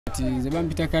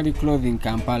Zebampita kali clothing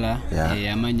Kampala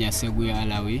amanya Seguya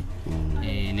Alawi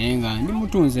nenga ndi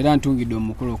mutunze era ntungidde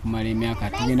omukulu okumala emyaka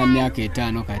tugenda myaka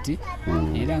 5 kati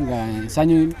era nga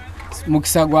sanyu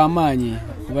mukisa gwa amaanyi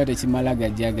kuba tekimala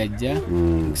gajja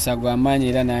mukisa gwa amaanyi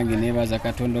era nange nebaza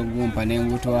Katonda ogumpa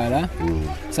n'engutwala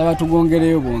saba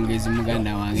tugongereyo bwongezi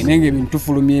muganda wange nenge ebintu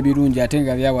tufulumye ebirungi ate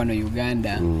nga bya wano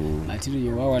Uganda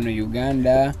material wa wano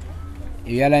Uganda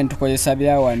ebyala ntukozesa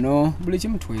bya wano buli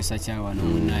kimu tukozesa kya wano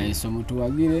naye so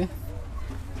mutuwagire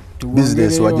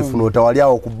business wajifuna otawali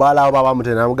awo kubala aba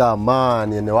bamutenda mga man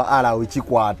ne wa ala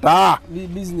wichikwata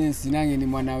business nange ni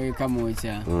mwana we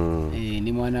Kamwokya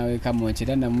ni mwana we Kamwokya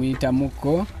era namuyita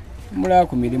muko mula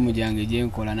ku mirimu gyange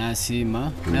gyenkola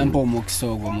nasiima nampa omukisa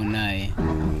ogwo munaye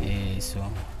so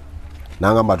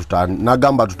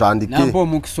nagamba tutandike nampa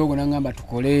omukisa ogwo nagamba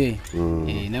tukole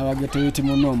nawagete yuti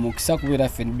muno omukisa kubeera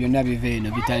ffe byonna bive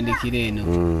eno bitandikira eno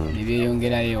ne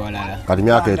byeyongerayo walala kati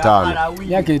myaka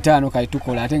 5 kati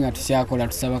tukola ate nga tukyakola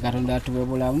tusaba Katonda atuwe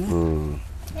bulamu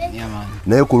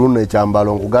naye ku luno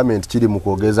ekyambalo nkugambye nti kiri mu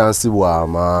kwogeza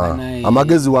nsibwama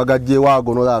amagezi wagajje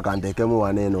waago nola kantekemu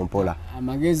waneeno mpola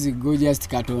amagezi go just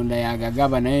Katonda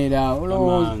yagagaba naye era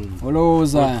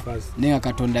olowooza nenga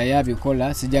Katonda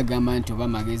yabikola sijagamba nti oba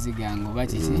amagezi gange oba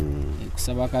kiki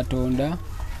kusaba Katonda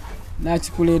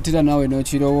nakikuleetera nawe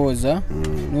n'okirowooza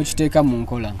n'okiteeka mu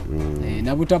nkola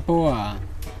nabutapowa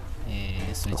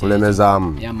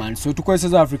kulemezamu man so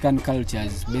tukozesa African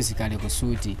cultures basically ku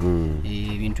Essuuti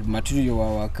ebintu material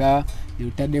wawaka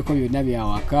yutaddeko byonna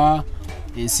byawaka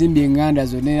ensimbi enganda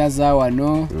zonera za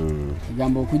wano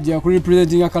gamba okujja ku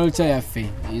representing culture yaffe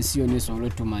ensi yonna esobola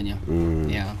otumanya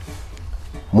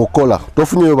mukola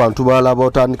tofunyeyo bantu balaba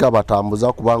otandika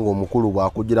batambuza kubanga omukulu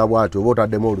bwakugira bwati oba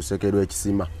otaddemu oluseke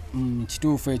lw'ekisima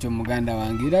kituufu ekyo muganda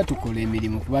wange era tukola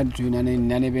emirimu kuba tulina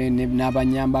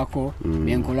n'abanyambako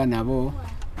benkola nabo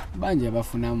banje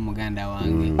abafunamu muganda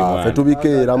wange ffe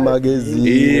tubikeera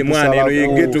magezi mwana eno ye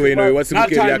ghetto eno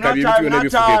ewasibuka ebyaka bintu byonna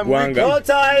bifuka eggwanga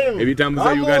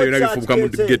ebitambuza Uganda byonna bifubuka mu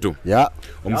ghetto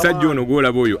omusajja ono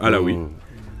gwolaba oyo Alawi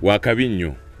wakabi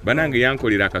nnyo banange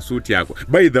yankolera akasuuti ako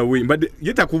by the way mbadde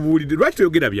yetakubuulidde lwaki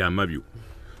toyogera byamabyo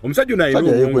omusajja ono ayina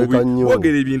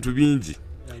wogera ebintu bingi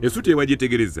Essuuti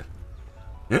ewagyetegereza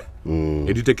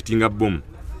edetectinga bomb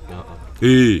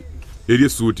eri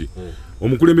Essuuti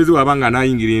omukulembeze wabanga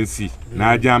anayingira ensi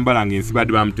n'ajambala ng'ensi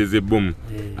badde bamuteze bomb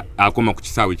akoma ku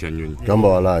kisaawe kya nnyonyi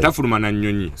tafuluma na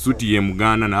nnyonyi Essuuti ye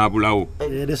mugaana n'abulawo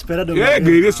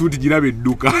eri Essuuti giraba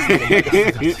edduka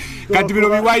kati bino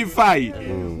bi wifi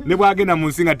ne bwagenda mu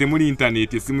nsi nga temuli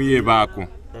internet esimu yeebaako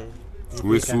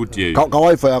Essuuti ka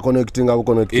wifi ya connectinga bu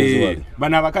connecting wali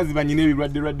bana abakazi banyine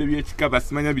ebirwadde by'ekika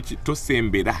basimanya biki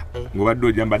tosembera ngobadde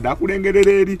ojamba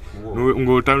dakulengerera eri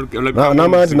ng'otalabika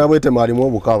n'amanti nabwete malimu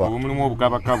obukaba mulimu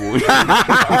obukaba kabo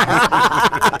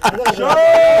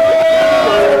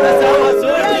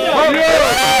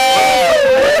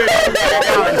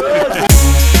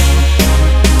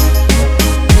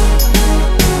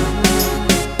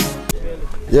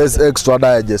Yes, extra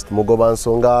digest mugoba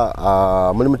nsonga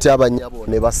muli mutya abanyabo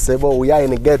ne basebo we are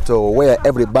in a ghetto where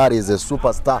everybody is a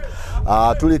superstar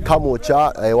tuli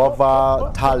Kamwokya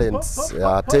wava talents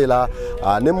Taylor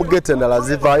ne mugete ndala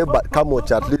zivayo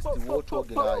Kamwokya at least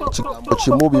wochogera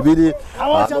kimu bibiri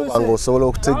ngo osobola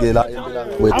okutegeera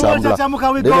wetambula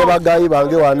ne bagayi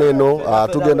bange waneno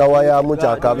tugenda waya mu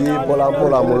kyakabi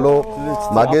mpola mulo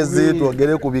magezi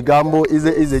twogere ku bigambo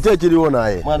ize kye kiriwo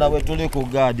naye mwana we tuli ku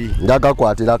gadi ngaga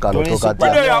kwatira kano tokati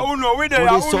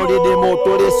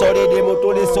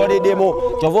tuli solidemo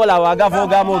chovola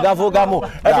wagavogamo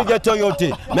every ghetto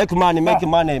yote make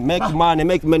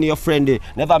money your friend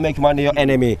never make money your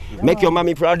enemy make your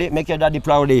mommy proud make your daddy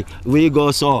proud we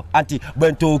go so anti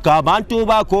bentuka bantu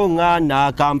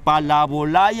bakungana Kampala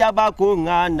bulaya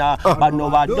bakungana bano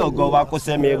badogo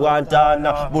bakosemi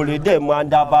bwantana bulide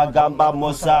mwanda bagamba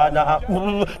mosana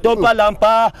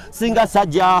topalampa singa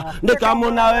sajja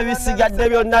ndekamuna we bisigadde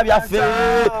byonna byaffe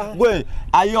gwe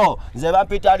ayo nze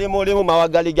bampita ali mulimu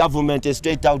mawagali government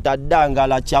straight out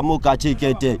adangala chamuka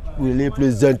chikete we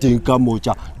representing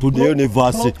Kamwokya to the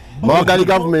universe. Mawagali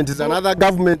government is another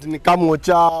government in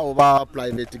Kamwokya over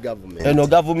private government. No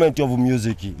government of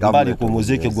music. Mbali ku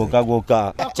muziki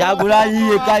goka. Chagula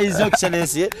yiye kaizo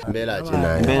excellency.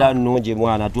 Mbera nungi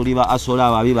mwana tuliba asola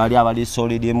ababi bali abali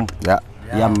solid.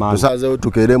 Tusaze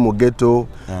tukere mu ghetto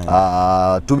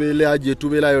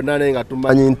tubela yonane nga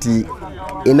tumanyi nti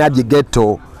energy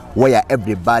ghetto where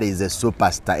everybody is a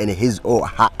superstar in his or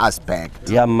her aspect.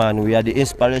 Yeah man, we are the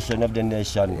inspiration of the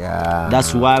nation.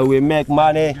 That's why we make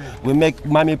money, we make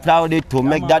mommy proud to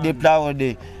make daddy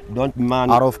proud. don't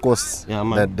money. Out of course,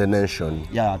 yeah, the nation.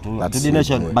 Yeah, to the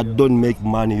nation, but don't make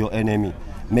money your enemy.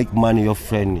 Make money your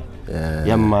friend.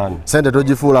 Yeah man. Sente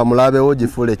tojifula mulabe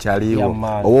ojifule chaliwo.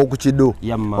 Owo kuchidu.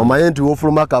 Omayenti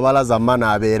wofuluma kabala za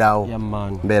mana abeerawo. Yeah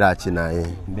man. Mbera chinaye.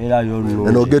 Mbera yonu.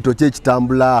 Eno ghetto che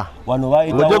kitambula. Wano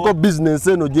bayita ko business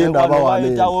eno genda bawane. Wano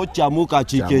bayita ochamuka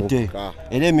chikete.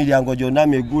 Ele milyango gyonna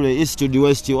megule east to the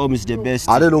west almost the best.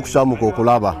 Ale nokushamuka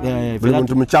okulaba. Buli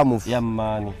muntu muchamufu. Yeah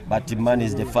man. But man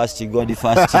is the first, God the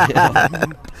first.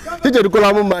 Kije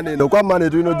dukola mu mane no kwa mane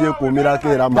tulino je kumira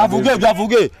kera mane.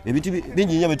 Gavuge. Ebiti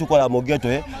bingi nnyo betukola mu ghetto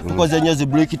tukoze nnyo zi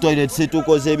brick toilets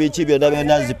tukoze ebichi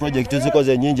byonna zi project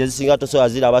zikoze nnyingi ezisinga tosobola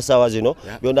ziraba saawa zino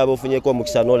byonna bofunyeko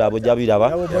omukisa n'olaba ojja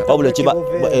biraba wabula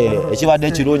ekibadde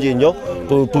ekirungi nnyo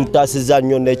tutaasiza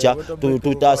nnyo nature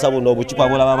tutaasa buno obucupa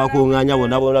bulaba bakuŋŋaanya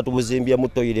bonna tubuzimbye mu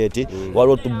toilet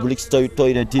waliwo tu brick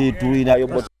toilet tulinayo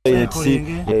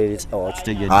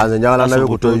njagala nayo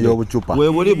kutoya obucupa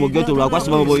webuli mu ghetto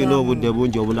lwakwasibamu boyina obudde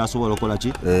bungi obunasobola okukola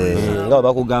ki nga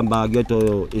bakugamba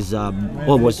ghetto is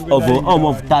almost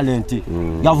of talent.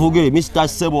 Gavuge Mr.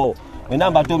 Sebo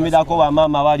enamba tumirako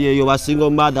bamama bali eyo basingo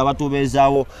mada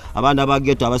batubezaawo abanda ba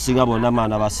ghetto abasinga bonna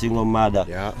maana basingo mada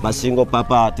basingo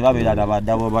papa tebabera na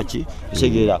badabo baki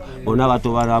segera bonna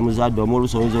batobala muzadde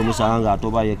omulusonzo omusanga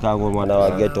atoba yekango mwana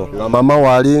wa ghetto mama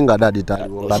walinga dadi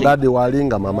taliwo nga dadi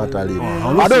walinga mama taliwo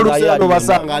ade olusendo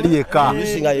basanga ali yeka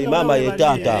lusinga mama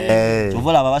yetata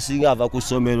tovola babasinga ava ku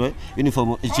somero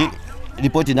uniform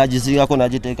report najizingako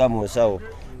najiteeka mu nsawo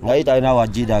ngaita ina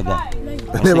wajidaga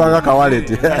nebanga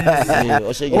kawaleti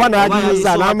wana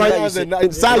ajiza namayaze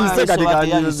sayise katika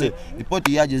ajize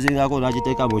ripoti yajizingako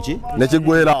najiteeka muki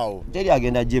nekigwerawo teri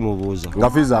agenda je mubuuza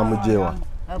ngafiza amujewa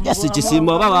yasi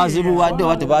kisimba babazimuwadde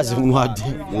wate bazimuwadde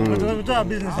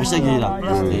kusegira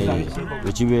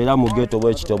ekibeera mu ghetto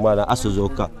bwe kito mwana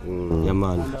asozoka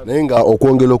yamani nenga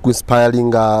okwongera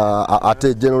okuinspiring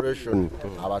ate generation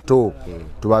abato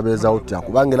tubabeza utya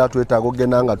kubanga twetaaga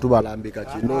ogenda nga tubalambika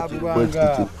kino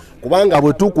kubanga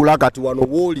bwe tukula kati wano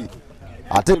woli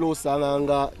ate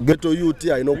losanga ghetto youth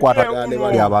ayino kwatagana ne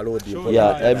bali abalodi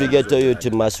every ghetto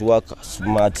youth must work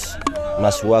smart,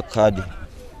 must work hard.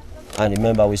 And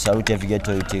remember, we salute every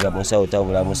ghetto youth nga musa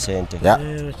otavula mu sente.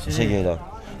 Segera.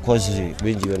 Kozi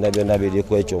bingi byonna biri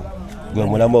kwecho. Gwe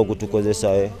mulamu okutukozesa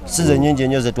size nyingi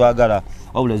nnyo ze twagala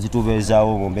wabula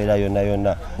zitubeezaawo mu mbeera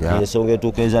yonna ensonga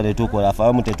etukeeza ne tukola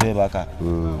afamu tetwebaka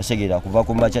segera kuva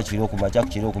ku macha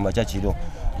kiro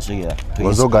segera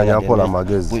ozoganya mpola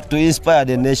magezi to inspire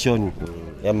the nation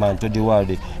man to the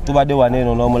world tubadde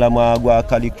waneno n'omulamwa gwa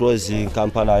Kali Cross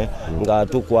Kampala nga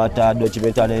tukwata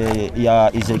documentary ya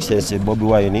His Excellency Bobi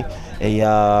Wine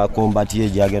eya combat ye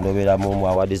jagenda obera mu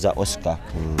award za Oscar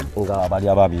nga bali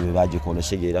ababiri bagikola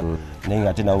segera naye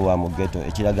nga tena wa mu ghetto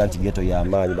ekiraga nti ghetto ya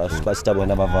maanyi ba superstar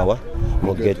bonna bavawa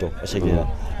mu ghetto segera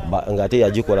nga te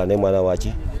yagikola ne mwana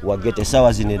waki wa ghetto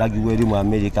sawa zine ragiwe eri mu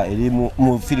America eri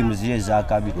mu film ziye za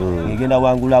kabi ngenda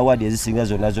wangula award ezisinga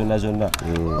zonna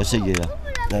segera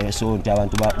so nti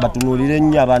abantu batunulire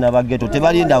nnyo abaana ba ghetto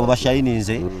tebalinda abo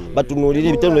bashayininze batunulire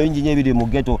ebitono bingi nnyo ebiri mu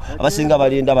ghetto abasinga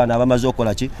balinda abaana abamaze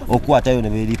okukola ki okukwatayo ne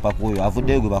beeripa kuyo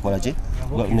avuddeyo gwe bakola ki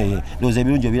ndowooza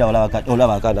ebirungi ebira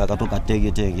olaba akaana akato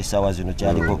katengetenge sawa zino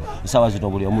kyaliko sawa zino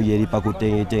buli omu yeeripa ku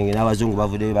tengetenge n'abazungu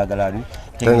bavuddeyo bagalani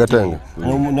tengetenge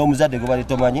n'omuzadde gwe bali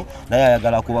tomanyi naye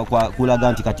ayagala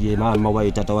kulaga nti kati ye maama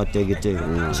waye tata wa tengetenge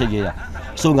segera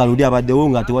so nga luli abaddewo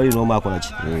nga tewali n'omu akola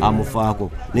ki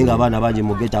amufaako naye nga abaana bangi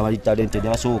mu ghetto abali talented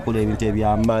basobola okukola ebintu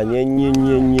ebyamaanyi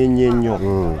ennyo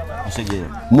segera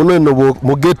muno eno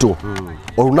mu ghetto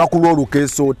olunaku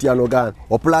lw'olukeesa otya noga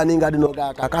opulaninga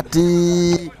dinoga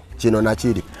kakati kino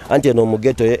nakiri anti eno mu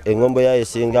ghetto engombo yayo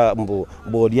esinga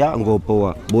bw'olya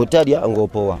ng'opowa bw'otalya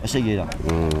ng'opowa segera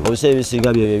obuse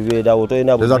ebisinga byebibeerawo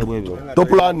tolina bwebyo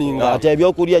topulaninga ate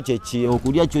ebyokulya kyeki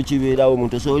okulya kyo kibeerawo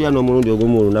omuntu osobolya n'omulundi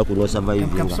ogumu olunaku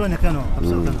n'osavayivinga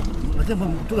ate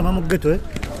tugamba mu ghetto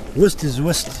west is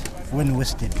west when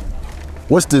wasted.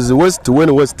 West is west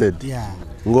when wasted. Yeah.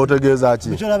 Ngotegeeza ki?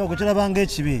 Kuchiraba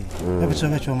ng'ekibi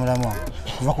ebisonga ky'omulamwa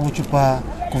kuva ku bucupa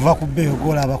kuva ku bbeeyo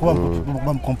golaba kuba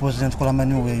mu composite kola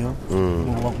manure eyo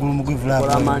waggulu mu give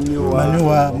love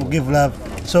manure mu give love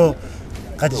so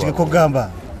kati kiko gamba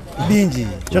bingi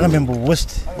kyogambye mbu west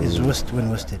is west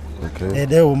when wasted.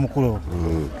 Edewo omukulu.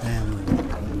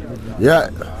 Yeah.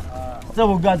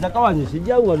 Sabugaza kawanye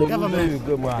sijawa no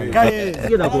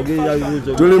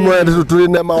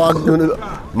tulina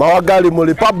mawagali mu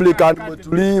Republican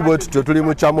tulibo tuli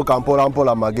mu kyamu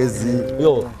kampola magezi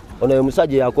yo ono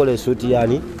musajja yakola Essuuti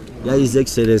yani ya His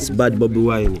Excellency Bad Bobi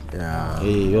Wine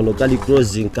yono Kali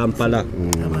Cross Kampala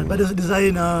bado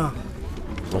designer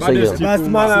Last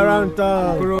man around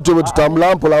town.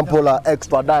 Tutambula mpola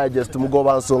extra digest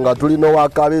mugoba nsonga tulino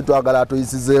wakabi twagala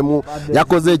tuyisizemu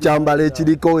yakoze ekyambalo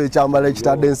ekiriko ekyambalo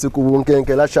ekitadde ensi ku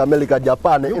bunkenke Russia, America,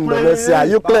 Japan,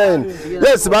 Indonesia, Ukraine.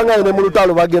 Yes, banga ine mu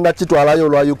lutalo bagenda kitwalayo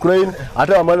lwa Ukraine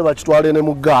ate bamale bakitwale ne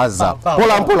mu Gaza.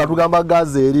 Mpola tugamba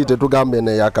Gaza eri tetugambe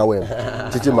ne yakawembe.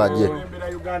 Kikimaje.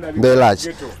 Mbelachi.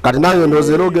 Kati nayo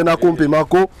ndozero genda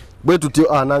kumpimako bwe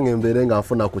tutyo anange mbere nga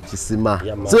nfuna ku kisima.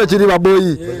 Siwe kiri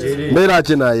baboyi.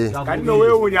 Mbelachi naye. Kati no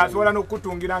wewe unyasola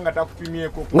nokutungira nga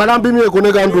takupimyeko. Ngana mpimyeko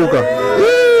ne ganduka.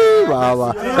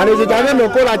 Baba. Kani zikane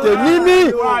nokola kye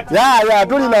nini? Ya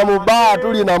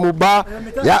tuli na muba.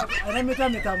 Ya.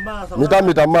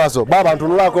 Mita maso. Baba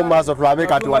ntunulako maso tulabe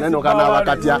kati waneno kana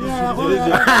wakati ya.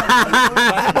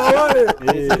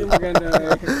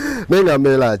 Menga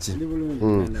Mbelachi.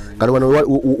 Kali wano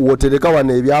wotereka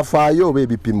wane ebyafaayo oba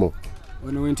ebipimo?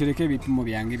 Wano wentereka ebipimo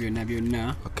byange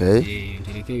byonna. Okay.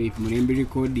 Ntereka ebipimo nembi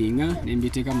recordinga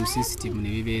nembiteeka mu system ne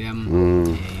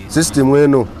bibeeramu. System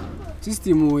eno?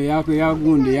 System ya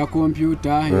gunde ya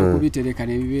computer yokubitereka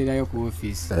ne bibeerayo ku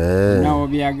office. Nawo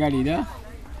byagalira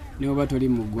n'oba toli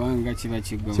mu ggwanga kiba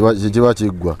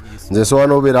kiggwa. Nze sowa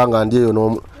n'obeera nga ndi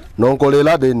eyo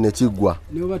n'onkolera then ne kiggwa.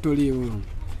 N'oba toliiwo.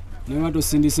 Newa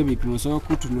tosindise bipimo so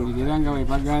kutunulira nga we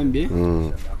bagambye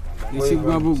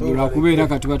nekigwa bugula kubeera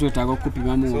katuba twetaaga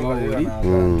okupimamu obawoli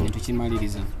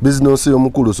tukimaliriza business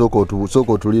y'omukulu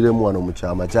soko tuliremu wano mu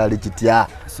kyama kyali kitya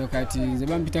so kati nze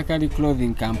bampita kali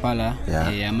clothing Kampala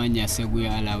amanya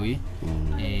Seguya Alawi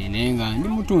naye nga ndi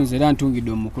mutunzi era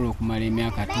ntungidde omukulu okumala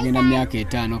emyaka tugenda myaka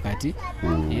 5 kati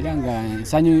era nga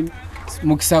nsanyu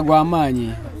mukisa gwa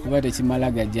amaanyi kuba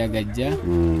tekimala gajja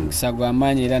mukisa gwa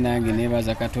amaanyi era nange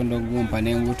nebaza Katonda ogumpa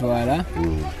n'engutwala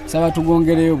saba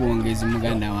tugongereyo bwongezi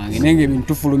muganda wange nenge ebintu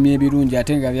tufulumye ebirungi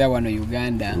ate nga bya wano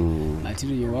Uganda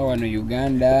matiriyo wa wano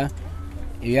Uganda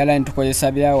ebyala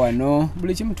ntukozesa bya wano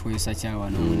buli kimu tukozesa kya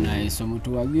wano naye so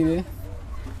mutuwagire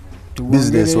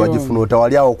business wajifuna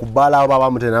otawali awo kubala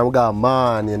baba mutena mga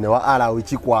mani ne wa ala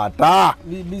uchikwata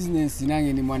business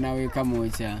nange ni mwana we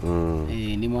Kamwokya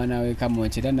ni mwana we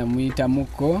Kamwokya era namuyita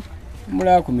muko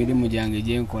mula ku mirimu gyange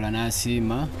gye nkola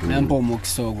n'asiima nampa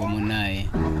omukisa ogwo munaye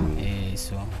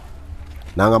so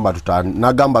nagamba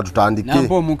tutandike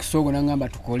nampa omukisa ogwo nagamba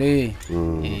tukole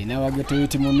n'abageto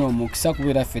yuti muno omukisa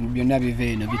kubeera ffe byonna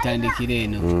bive eno bitandikira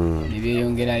eno ne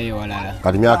byeyongerayo walala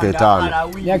kati myaka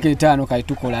 5 kati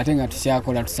tukola ate nga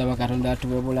tukyakola tusaba Katonda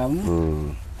atuwe bulamu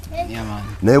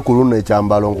naye ku luno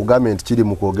ekyambalo nkugambye nti kiri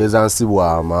mu kwogeza nsi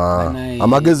bwama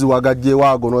amagezi wagajje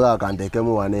waago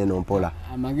nolakanteekemu waneeno mpola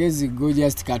amagezi go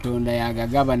just Katonda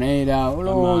yagagaba naye era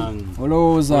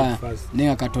olowooza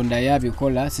naye Katonda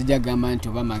yabikola sijja gamba nti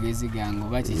oba amagezi gange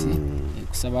oba kiki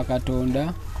kusaba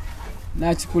Katonda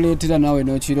nakikuleetera nawe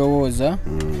n'okirowooza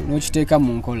n'okiteeka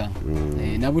mu nkola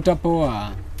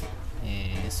nabutapowa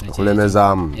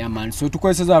kulemezamu so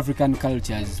tukozesa African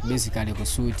cultures basically ku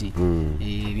Essuuti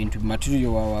ebintu material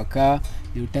wawaka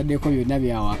bitaddeko byonna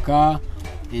byawaka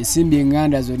ensimbi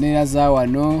enganda zonna za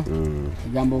wano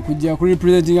gamba okujja ku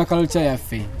representing culture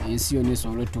yaffe ensi yonna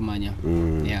esobola otumanya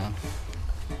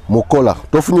mukola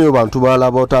tofunyeyo bantu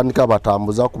balaba otandika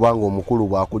batambuza kubanga omukulu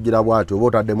bwakugira bwati oba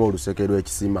otaddemu oluseke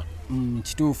lw'ekisima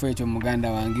kituufu ekyo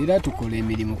muganda wange era tukola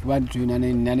emirimu kuba tulina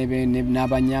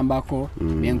n'abanyambako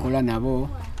byenkola nabo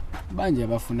bangi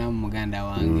abafunamu muganda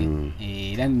wange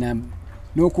era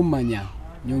n'okumanya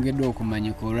nyongedde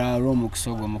okumanya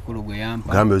olw'omukisa ogwo omukulu gwe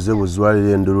yampa gambe oze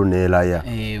buzwalira endulu n'elaya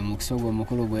omukisa ogwo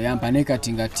omukulu gwe yampa naye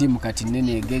kati nga tiimu kati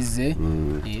nnene egezze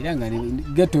era nga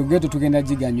ghetto tugenda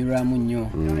giganyulwamu nnyo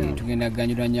tugenda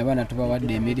ganyulwa nnyo abaana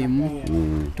tubawadde emirimu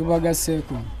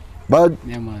tubagaseeko. But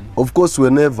of course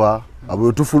whenever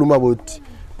abo tufuluma boti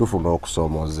tufuna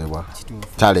okusoomozebwa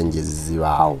challenges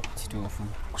zibaawo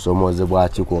kusomozebwa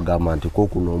kikogamba nti ko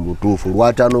kuno mbutuufu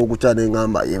lwata n'okuca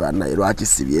n'engamba ye bannaye lwaki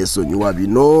sibyesonyiwa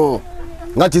bino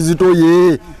nga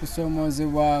kizitoye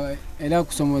kusomozebwa era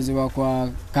kusomozebwa kwa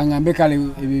kangambe kale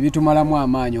ebyo bitumalamu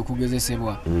amaanyi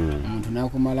okugezesebwa omuntu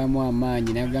nakumalamu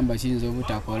amaanyi nagamba kiyinza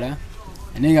obutakola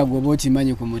nenga gwoba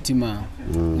okimanyi ku mutima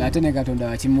ng'ate ne Katonda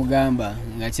wakimugamba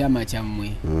nga kyama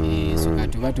kyammwe so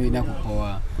kati oba tolina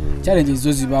kukowa challenges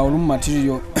zo ziba olumu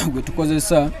material gwe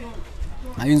tukozesa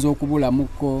ayinza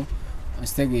okubulamuko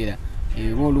ositegeera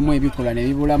oba olumu ebikola ne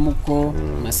bibulamuko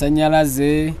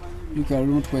masanyalaze bikola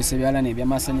olumu tukozesa ebyala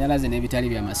n'ebyamasanyalaze n'ebitali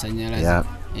byamasanyalaze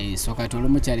so kati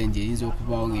olumu challenge eyinza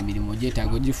okubaawo ng'emirimu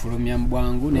gyetaaga ogifulumya mu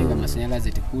bwangu naye nga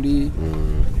masanyalaze tekuli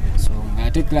so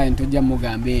ng'ate client ojja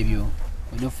mugamba ebyo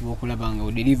onofuba okulaba nga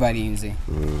odeliverinze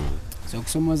so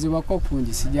okusomozebwako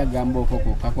kungi sijja gamba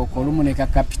okokokako olumu ne ka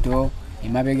capital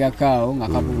emabega kaawo nga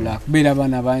kabula kubeera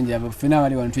abaana bangi ffena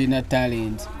bali wano tulina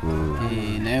talent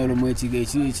naye olumwe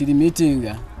ekiri meeting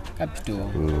capital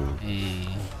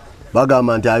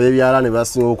bagamba nti ab'ebyala ne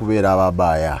basinga okubeera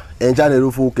ababaaya enkya ne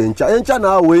lufuuka enkya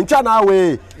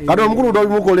naawe kati omukulu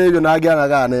tobimukola ebyo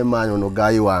n'aganagaa n'emaanyi ono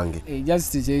gayi wange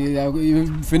just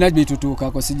ffena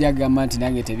bitutuukako sijja kugamba nti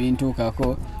nange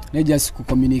tebintuukako ne just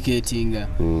kucommunicating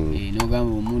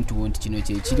n'ogamba omuntu nti kino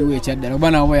kyekiriwo ekyaddala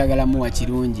oba nawe oyagalamu wa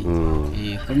kirungi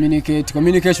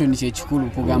communication kyekikulu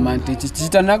kugamba nti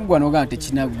kitanaggwa n'ogamba nti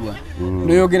kinaggwa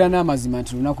n'oyogera n'amazima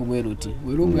nti lunaku bwe ruti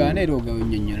werugaana era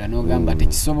ogawennyonnyola n'ogamba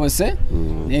tekisobose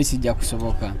naye kijja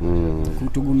kusoboka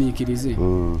tugumiikirize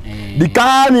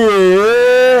dikani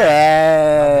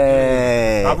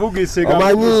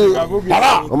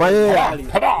omanyi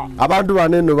abantu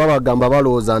baneno babagamba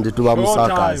balowooza nti tuba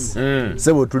musakazi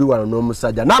sebo tuli wano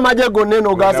n'omusajja n'amagye gonna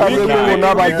eno gasabye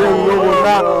gonna abajje nnyo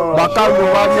bonna bakalu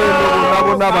baneno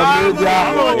bonna bameja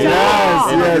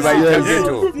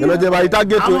eno gye bayita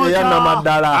ghetto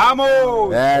eyannamaddala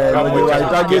gye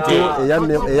bayita ghetto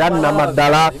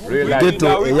eyannamaddala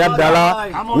ghetto eyaddala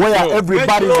where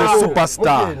everybody is a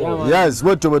superstar. Yes,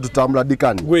 wetu bwe tutambula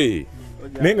dikani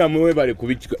nenga mwe bale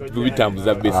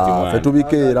kubitambuza best mwana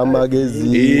fetubikeera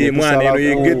magezi mwana eno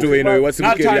yegeto eno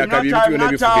wasibuke bya kabiri byona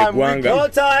bifuke gwanga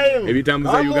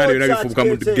ebitambuza Uganda byona bifuka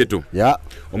mu ghetto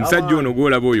omusajja ono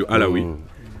golaba oyo alawi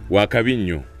wa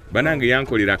kabinyo banange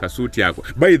yankolera akasuuti ako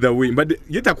by the way mbadde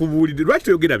yeta kubuulidde lwaki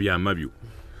toyogera byamabyo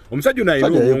omusajja ono ayina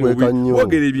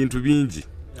wogera ebintu bingi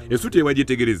Essuuti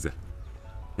ewagyetegereza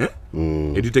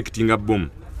edetectinga bomb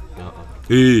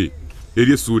eri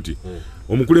Essuuti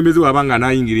omukulembeze wabanga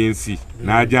anayingira ensi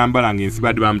n'ajambala ng'ensi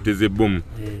badde bamuteze bomb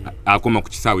akoma ku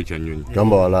kisaawe kya nnyonyi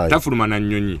tafuluma na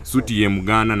nnyonyi Essuuti ye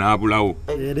mugaana n'abulawo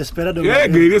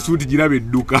eri Essuuti giraba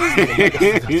edduka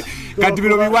kati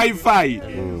bino bi wifi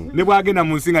ne bwagenda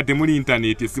mu nsi nga temuli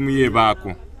internet esimu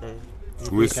yeebaako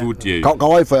Essuuti eyo ka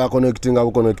wifi ya connectinga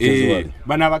bu connecting wali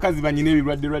bana abakazi banyine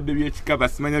ebirwadde by'ekika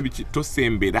basimanya biki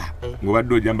tosembera ngo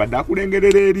badde ojamba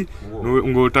dakulengerera eri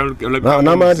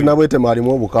n'amanti nabwete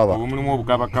mwalimu obukaba mulimu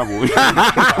obukaba kabo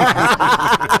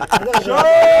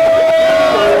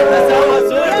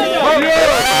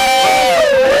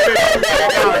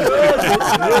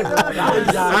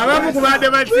abamu kubadde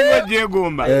basinga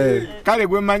gyegomba kale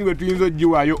gwe mmanyi bwe tuyinza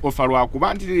ogiwaayo ofa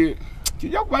lwakuba nti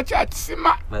kijja kuba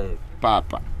kyakisima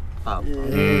papa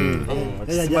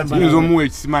muwe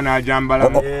ekisima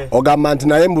n'ajambala ogamba nti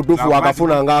naye mbutuufu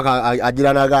wakafuna nga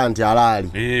agiranaga nti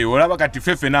alaali olaba kati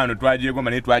fefe naano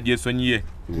twagyegomba naye twagyesonyiye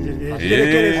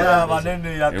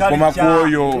ekoma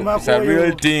kwoyo it's a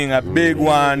real thing, a big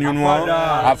one, you know,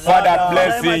 a father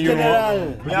blessing, you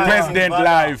know, president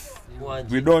life.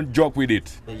 We don't joke with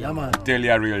it. Tell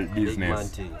you a real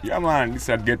business. Yeah man, this is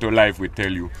a ghetto life, we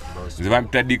tell you.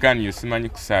 Zivamtadikani you simanyi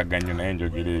kusaganya na enjo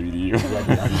gire video.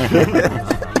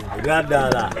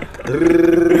 Gadala.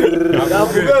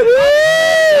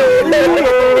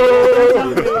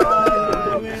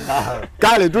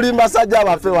 Kale tuli mbasajja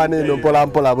abafe waneno mpola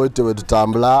mpola bwete bwe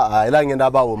tutambula era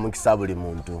ngenda bawo omukisa buli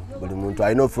muntu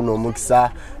alina ofuna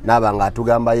omukisa nabanga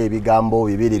atugambayo ebigambo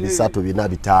 2 3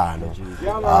 4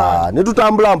 5 ne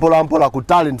tutambula mpola mpola ku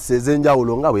talents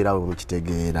ezenjawulo nga bwera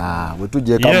mukitegeera bwe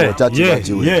tujje kamo chachiwe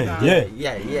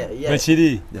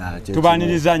bechiri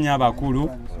tubaniriza nya abakulu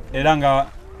era nga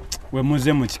we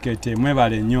muze mu kikete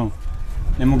mwebale nnyo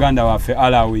ne muganda waffe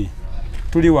Alawi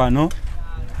tuli wano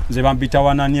nze bampita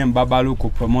wananie mbabaluku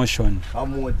promotion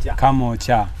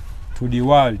Kamwokya to the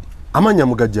world. Amanya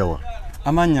mugajjawa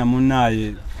amanya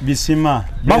munaye bisima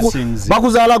blessings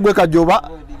bakuzaala gwe kajoba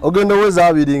ogenda weza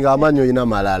abiri nga amanyo ina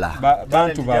malala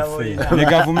bantu baffe ne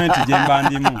government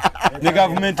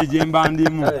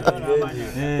jembandimu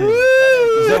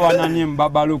ze wananie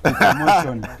mbabaluku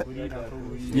promotion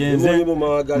yenze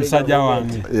musajja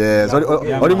wange yes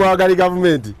oli mwagali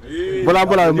government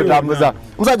mpola mutambuza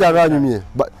musajja aganyumye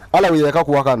Alawi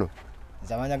yakakuwa kano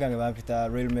zamanya gange bampita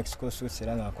Real Mexico suits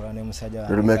era ngakola ne musajja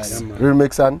Real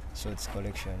Mexican suits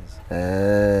collections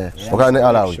okane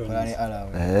Alawi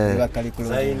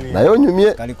nayo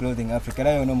nyumye kali clothing Africa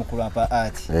nayo no mukulu apa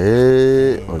art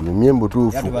onyumye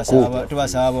mbutufu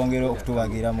tubasaba bongero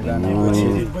okutubagira muganda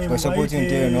ko support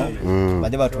nteno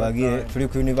bade batubagire tuli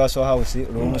ku Universal House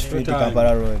Rome Street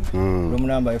Kampala Road room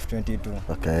number F22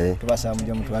 okay tubasaba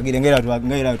mujye mutubagire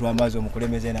ngera tuambaza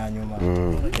omukulemeze na nyuma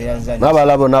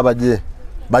nabalabo nabaje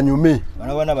banyume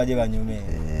bana baje banyume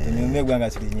tunyume gwanga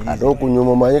tulinyiriza ado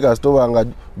kunyuma manyika stoba nga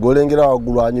golengera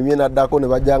wagulu anyumye naddako ne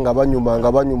bajanga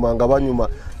banyuma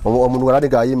omuntu waladi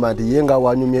kayima nti yenga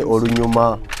wanyumye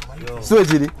olunyuma siwe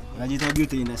kiri Najita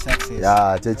beauty in the success.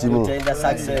 Yeah, chechimu. Beauty in the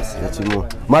success. Chechimu.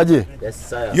 Maji. Yes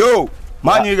sir. Yo,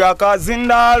 manyiga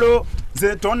kazindalo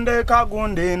zetonde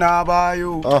kagunde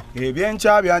nabayo.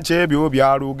 Ebyencha byanche byo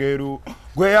bya Lugero.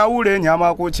 Gwe yawule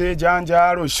nyama ku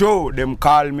kyejanjalo. Show them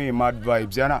call me mad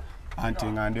vibes yana. Anti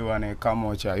ngandi wane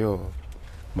Kamwokya yo.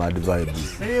 Mad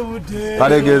vibes.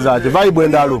 Kalegeza ati vibe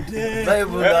endalo.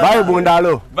 Vibe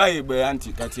ndalo. Vibe anti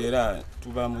katera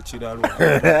tuba mu kiralo.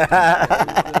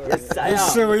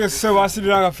 Yes sir,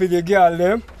 wasidanga for the girl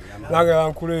them. Langa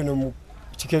ankule no mu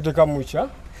Chikete Kamwokya.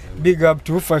 Big up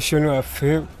to fashion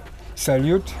affair.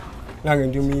 Salute. Langa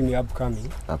ndio mimi upcoming.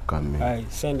 I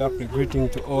send up a greeting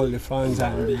to all the fans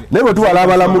and the Nebo tu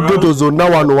alabala mu ghetto zonna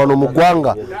wano mu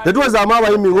gwanga. Tetuweza amaba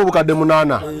yimingo bukadde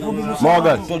munana.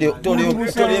 Morgan.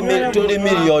 Tuli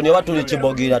million oba tuli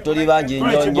kibogira tuli bangi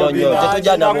nnyo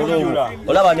tetujana mulungu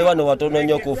olaba ne bano batono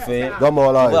nnyo kufe gamba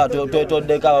walayi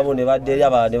toddeka abamu ne baddeeri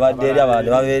abandi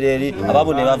babeereri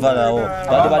abamu ne bavanawo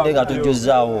badde nga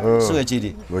tujjuzaawo so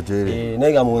ekiri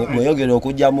naye nga mweyogera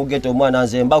okujja mu ghetto omwana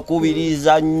nze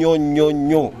mbakubiriza nnyo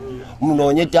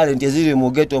munoonye talent eziri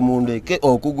mu ghetto mundeke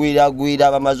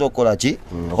okugwiragwira bamaze okukola ki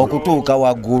okutuuka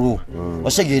waggulu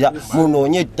osegeera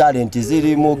munoonye talent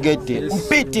ziri mu ghetto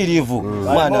mpitirivu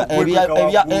mwana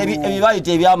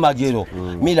ebibayita ebyamagero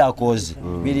miracles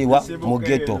biriwa mu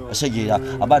ghetto osegeera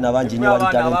abaana bangi nnyo bali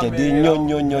talented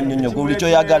nnyo buli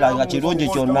kyoyagala nga kirungi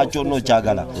kyonna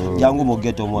kyagala jangu mu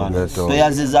ghetto mwana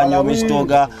toyanziza nnyo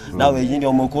mistoga nawe yini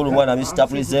omukulu mwana Mr.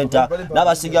 Presenter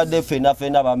n'abasigadde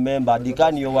ffenna bamemba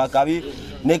dikaniyo wakabi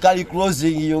ne kali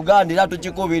closing Uganda era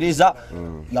tukikubiriza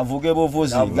gavuge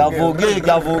buvuzi gavuge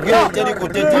teri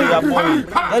kuteteya boy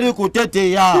teri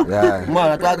kuteteya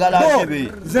mwana twagala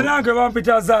kibi zenange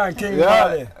bampita zanke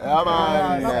ngale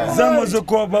zamuzo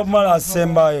ko bamala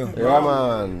sembayo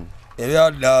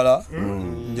Ebya ddala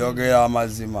njogera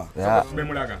amazima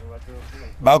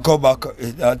bako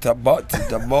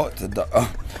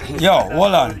yo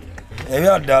wolan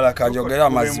ebya ddala kanjogera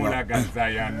amazima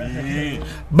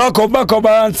bako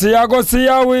balansi yako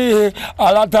siyawi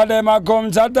alatade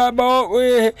makom chatabo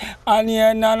we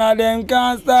anienana den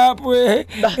can't stop we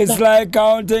it's like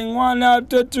counting 1 up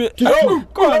to 3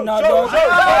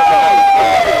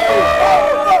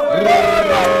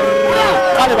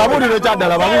 kale babulire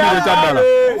kyaddala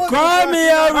call me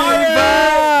a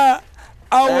river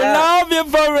I will love you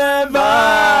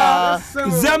forever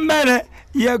Zemere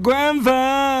your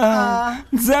grandpa,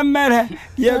 Zemere,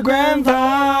 your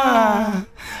grandpa.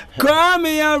 Call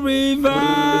me a river,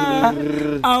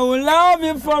 I will love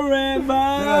you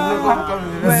forever.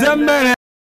 Zemere,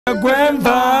 your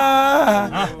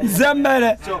grandpa,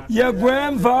 Zemere, your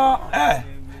grandpa.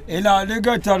 In a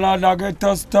ghetto, la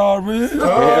ghetto story.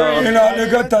 In a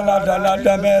ghetto,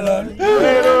 la melon.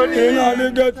 In a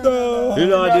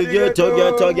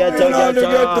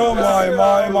ghetto, my.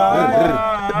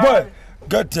 Boy.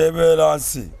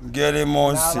 Gatebelansi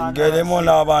ngerimo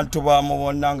n'abantu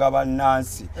bamubona nga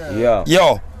bannansi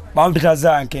yo bampita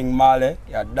zanking male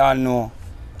ya dano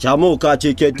Chamuka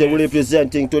Chikete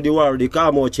representing to the world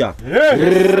Kamwokya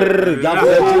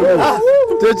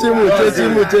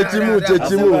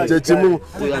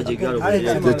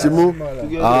chechimu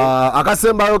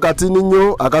akasembayo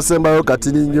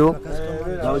katini nnyo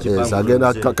yes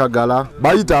agenda kagala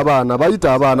bayita abaana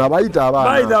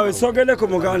bayita wesogede ku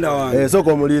muganda wange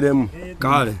soko muliremu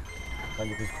kale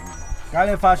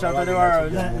fashion to the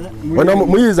world wena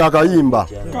muyiza akayimba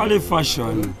kale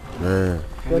fashion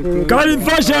Kali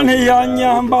fashion ya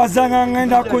nyambaza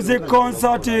ngenda kuzi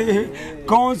concert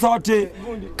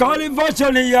Kali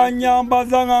fashion ya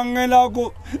nyambaza ngenda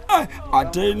ku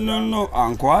ate nono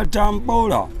ankwata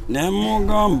mpula ne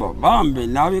mugamba bambi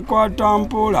nabikwata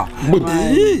mpula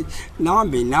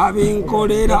nambi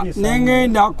nabinkolera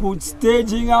nengenda ku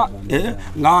stage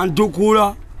nga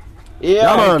ntukula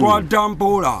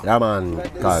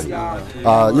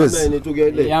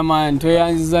Yaman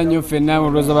toyanziza nnyo ffenna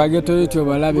olowooza bageto yityo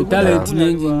balabe talent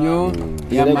nyingi nnyo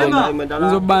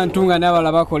nzo bantunga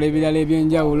n'abalala bakola ebirala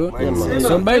ebyenjawulo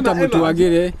so mbayita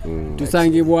mutuwagire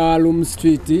tusangibwa Loom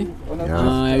Street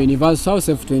Universal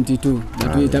South F22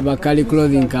 natuyita Bakali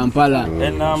Clothing Kampala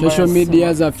social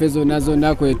media zaffe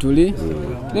zonna kwetuli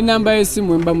ne namba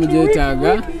y'essimu mba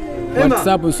mugyetaaga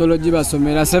WhatsApp nsolo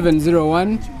gibasomera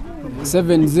 701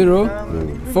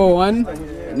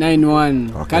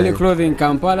 704191 Kali Clothing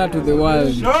Kampala to the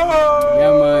world.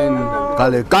 Yeah man.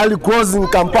 Kali Clothing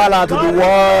Kampala to the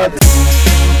world.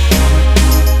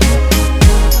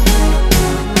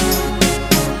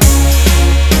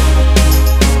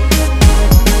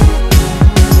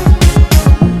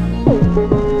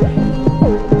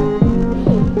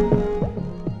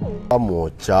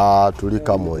 Kamwokya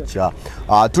Kamwokya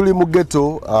tuli mu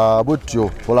ghetto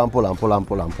butyo mpola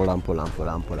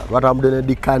twatambudde ne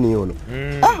dikani ono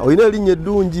oyina erinnya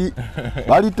eddungi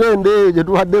balitende gye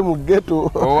tuwadde mu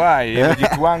ghetto owaye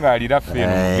gitwanga aliraffe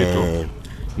mu ghetto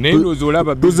nendozo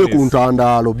olaba tuze ku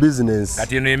ntandaalo business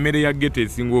kati eno emmere ya ghetto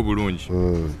esinga obulungi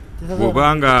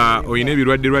bw'obanga oyina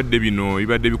ebirwadde bino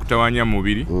bibadde bikutawanya mu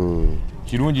mubiri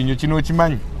kirungi nnyo kino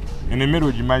okimanyi eno emmere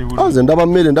ogimanyi bulungi nze ndaba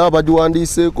mmere ndaba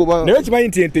bagiwandiiseeko naye okimanyi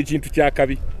nti ente kintu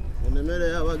kyakabi emmere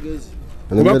y'abagezi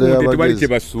kuba ku nte tebali kye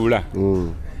basuula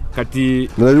kati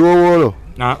nebiwowoolo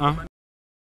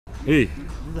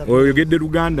oyogedde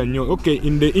Luganda nnyo. Okay,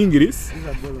 in the English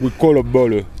we call a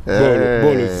bolo.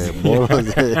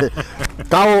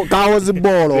 Cows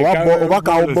bolo oba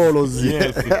cow bolos.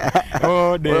 Yes.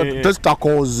 Oh, the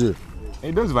testicles.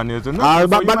 Those ones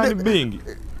no being.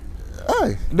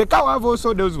 The cow have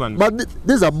also those ones. But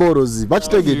these are bolos.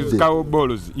 Bakitegeddde. Cow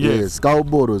bolos. Yes, cow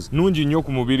bolos. Nungi nnyo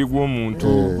ku mubiri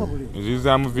gw'omuntu.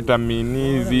 Zizaamu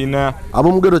vitamini zina.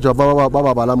 Ab'omugero kyo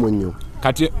baba balamu nnyo.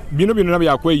 Kati bino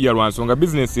nabyakweyya lwa nsonga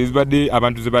business ezibadde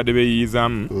abantu zibadde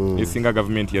beeyizaamu esinga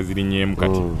government yazirinyemu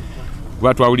kati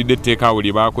kuba twawulidde etteeka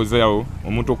lye baakozeewo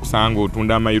omuntu okusanga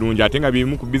otunda amayirungi ate nga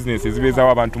bimu ku business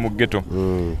ezibeezaawo abantu mu ghetto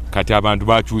kati abantu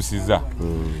bakyusiza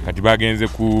kati bagenze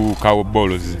ku cow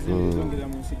bolos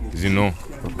zino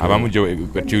abamu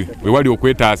kati wewali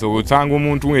okwetaasa osanga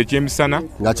omuntu ekyemisana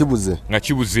nga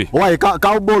kibuze owaye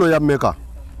cow bolo ya mmeka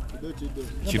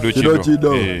chido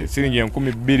siringi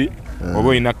 1200 oba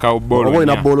oyina cow bolo oba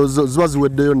oyina bolo ziba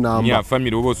ziweddeyo namba nya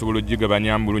family oba osobola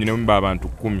ogigabanya bulungi ne mumba abantu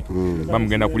 10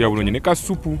 bamugenda kulya bulungi ne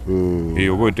kasupu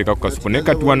oba oteka ku kasupu ne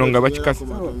katuwano nga bakikasa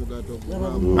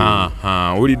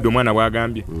olidde omwana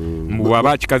bwagambye mbu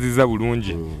waba akikaziza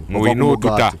bulungi ng'olina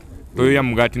otuta toyoya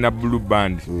mugati na blue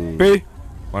band pe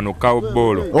wano cow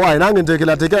bolo owaye nange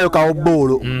nteekerateekayo cow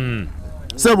bolo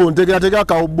sebo nteekerateeka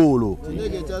cow bolo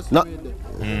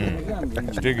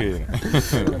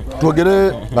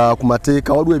twogere ku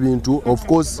mateeka waliwo ebintu of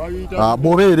course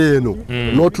bw'obeera eno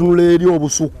n'otunula eri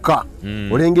obusukka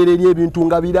olengera eri ebintu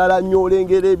nga birala nnyo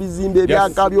olengera ebizimbe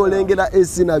ebyakabi olengera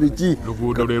esi na biki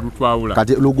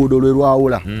kati luguudo lwe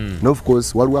lwawula of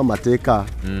course waliwo amateeka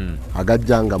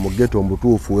agajjanga mu ghetto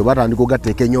mbutuufu we batandika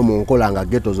ogateeka ennyo mu nkola nga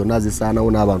ghetto zonna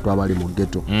zisaanawo n'abantu abali mu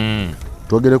ghetto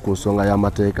twogere ku nsonga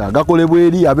y'amateeka gakolebwa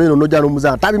eri abeeno nojja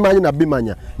n'omuzana tabimanyi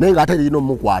nabimanya naye nga ate lirina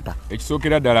omukwata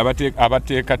ekisookera ddala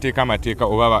abateekateeka amateeka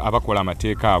oba abakola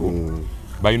amateeka abo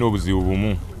balina obuzibu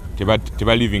bumu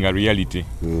teba living a reality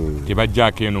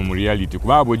tebajjaako eno mu reality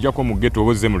kuba bw'ojjako mu ghetto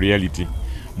oba ozze mu reality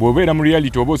bw'obeera mu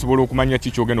reality oba osobola okumanya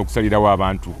ki kyogenda okusalirawo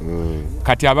abantu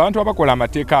kati abantu abakola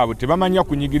amateeka abo tebamanya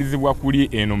kunyigirizibwa kuli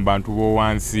eno mu bantu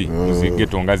b'owansi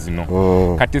muziggeto nga zino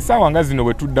kati essaawa nga zino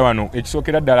bwe tudda wano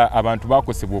ekisookera ddala abantu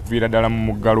bakosebwa okuviira ddala mu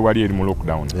muggalo wali eri mu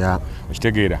lockdown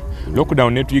okitegeera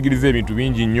lockdown netuyigiriza ebintu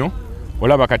bingi nnyo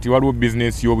olaba kati waliwo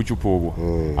business y'obucupa obwo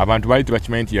abantu baali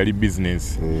tebakimanyi nti yali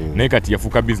business naye kati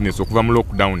yafuuka business okuva mu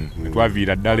lockdown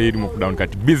netwaviira ddala eri mu lockdown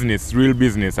kati business real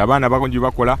business abaana bakonji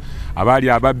bakola abaali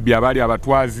ababbi abaali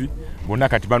abatwazi bonna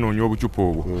kati banoonya obucupa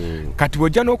obwo kati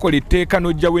bw'ojja n'okola etteeka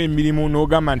n'ojjawo emirimu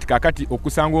n'ogamba nti kakati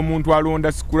okusanga omuntu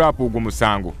alonda scrap ogwo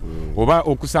musango oba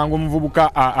okusanga omuvubuka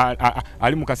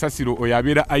ali mu kasasiro oyo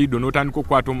abeera aido n'otandika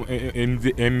okukwata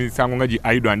emisango nga gi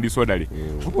aido and disorderly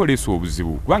oba oleesa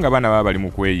obuzibu kubanga abaana baba bali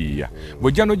mu kweyiiya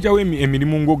bw'ojja n'ojjawo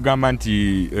emirimu ng'ogamba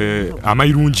nti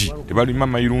amayirungi tebalima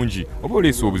amayirungi oba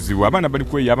oleesa obuzibu abaana bali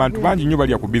kweyiiya abantu bangi nnyo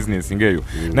balya ku bizinesi ng'eyo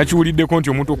nakiwuliddeko nti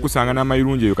omuntu okusanga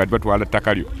n'amayirungi eyo kati batwala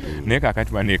ttaka lyo naye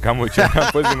kakati bane Kamwokya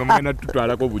pozi nga mugenda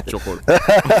tutwalako buchokolo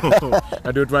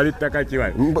kati otwala ettaka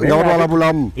kiwali nga batwala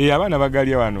bulamu abaana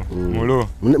bagalya wano mulo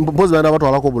pozi bana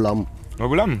batwalako bulamu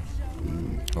obulamu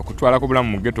okutwalako bulamu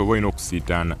mu ghetto oba olina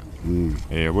okusiitaana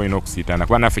oba olina okusiitaana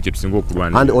kuba naffe kye tusinga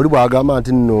okulwana andi oli bw'agamba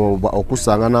nti nno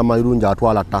okusanga n'amayirungi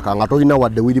atwala ttaka nga tolina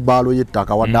wadde wiribaalo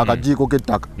y'ettaka wadde akajiiko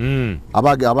k'ettaka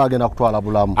aba agenda kutwala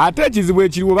bulamu ate ekizibu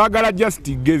ekiriwo baagala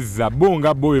just geza bo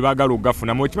nga bo be baagala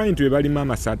okugafunamu okimanyi nti we balima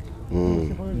amasatu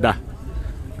da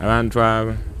abantu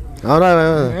abo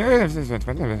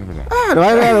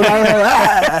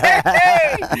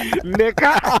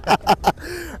ndeka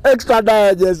extra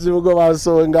digest mugoba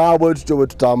nsonga bwe tutyo bwe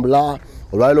tutambula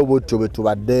olwaliro bwetyo bwe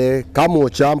tubadde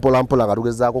Kamwokya mpola nga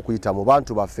tugezaako kuyita mu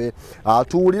bantu baffe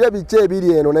tuwulire biki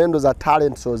ebiri eno naye ndoza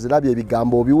talent so zirabye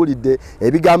ebigambo obiwulidde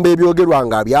ebigambo ebyogerwa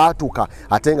nga byatuka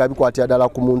ate nga bikwatira ddala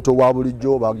ku muntu owa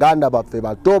bulijjo baganda baffe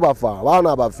bato baffe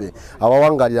abaana baffe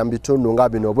abawangalira mu bitundu nga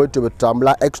bino bwetyo bwe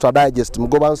tutambula extra digest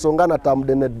mugoba nsonga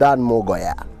natambudde ne Dan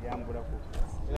Mogoya.